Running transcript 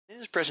In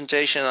this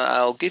presentation,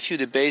 I'll give you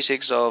the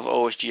basics of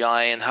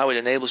OSGi and how it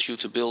enables you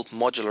to build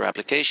modular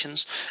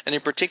applications, and in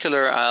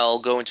particular I'll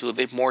go into a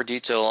bit more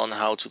detail on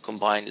how to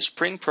combine the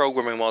Spring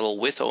programming model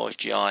with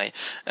OSGi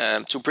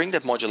to bring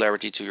that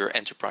modularity to your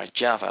enterprise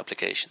Java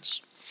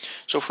applications.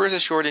 So first, a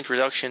short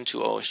introduction to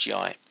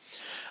OSGi.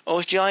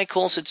 OSGi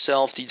calls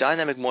itself the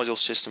dynamic module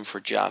system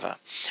for Java,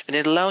 and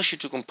it allows you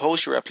to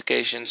compose your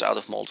applications out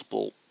of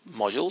multiple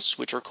modules,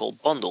 which are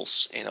called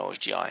bundles in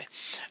OSGi.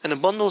 And a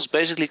bundle is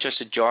basically just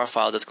a jar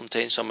file that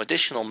contains some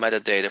additional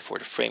metadata for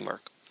the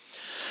framework.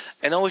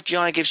 And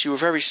OSGi gives you a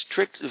very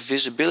strict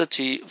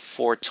visibility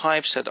for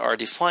types that are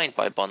defined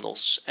by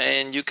bundles,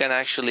 and you can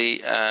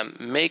actually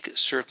make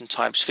certain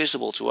types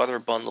visible to other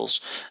bundles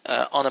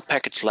on a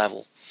package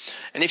level.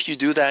 And if you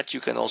do that,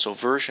 you can also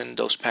version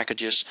those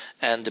packages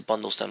and the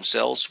bundles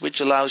themselves, which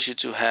allows you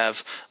to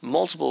have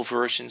multiple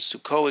versions to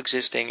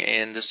coexisting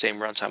in the same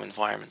runtime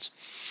environment.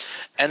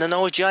 And an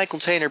OSGi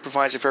container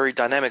provides a very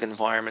dynamic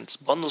environment.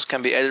 Bundles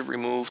can be added,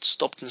 removed,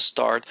 stopped and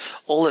start,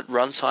 all at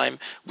runtime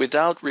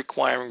without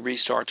requiring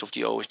restart of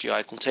the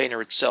OSGi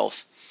container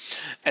itself.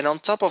 And on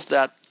top of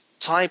that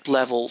type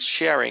level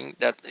sharing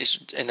that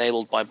is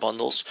enabled by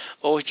bundles,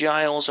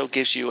 OSGi also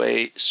gives you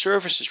a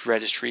services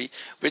registry,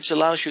 which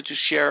allows you to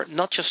share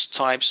not just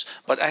types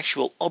but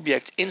actual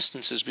object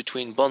instances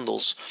between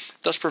bundles,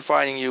 thus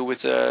providing you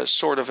with a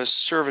sort of a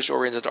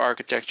service-oriented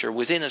architecture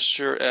within a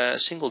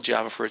single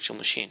Java virtual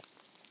machine.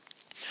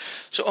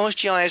 So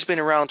OSGi has been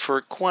around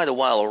for quite a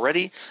while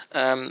already.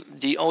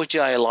 The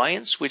OSGi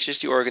Alliance, which is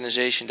the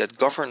organization that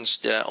governs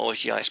the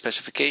OSGi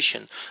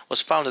specification,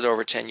 was founded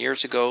over 10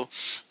 years ago.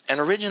 And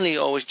originally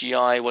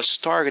OSGi was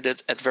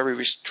targeted at very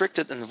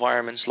restricted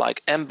environments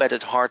like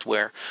embedded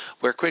hardware,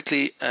 where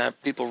quickly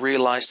people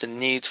realized the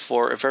need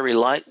for a very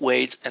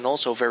lightweight and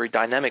also very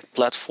dynamic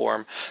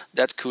platform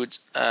that could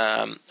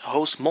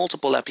host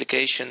multiple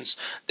applications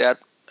that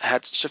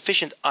had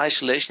sufficient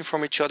isolation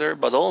from each other,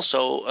 but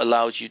also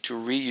allowed you to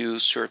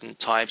reuse certain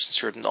types and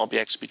certain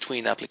objects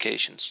between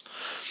applications.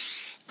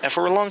 And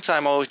for a long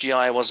time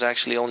OSGi was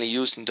actually only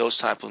used in those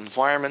type of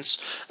environments,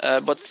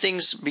 but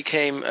things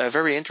became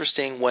very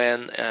interesting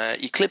when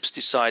Eclipse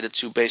decided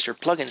to base their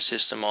plugin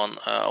system on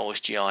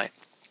OSGi.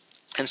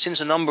 And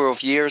since a number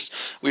of years,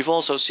 we've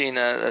also seen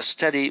a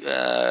steady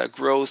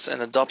growth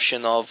and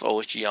adoption of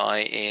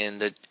OSGi in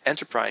the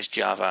enterprise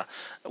Java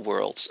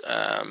world.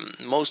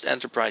 Most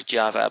enterprise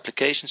Java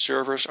application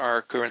servers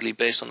are currently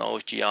based on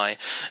OSGi,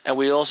 and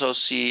we also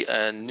see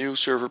new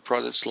server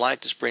products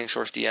like the Spring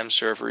Source DM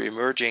server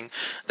emerging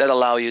that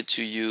allow you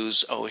to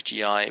use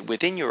OSGi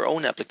within your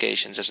own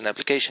applications as an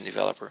application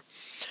developer.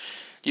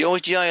 The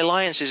OSGi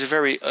Alliance is a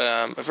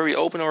very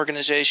open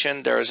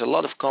organization. There is a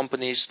lot of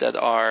companies that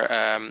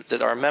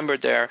are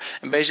membered there,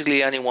 and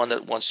basically anyone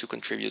that wants to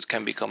contribute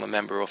can become a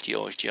member of the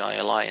OSGi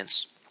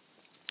Alliance.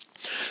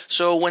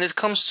 So when it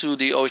comes to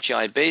the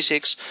OSGi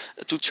Basics,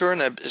 to turn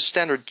a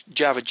standard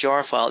Java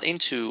jar file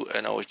into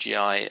an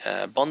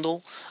OSGi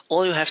bundle,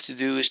 all you have to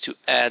do is to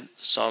add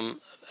some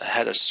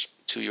headers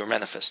to your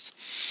manifest.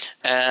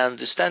 And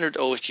the standard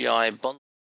OSGi bundle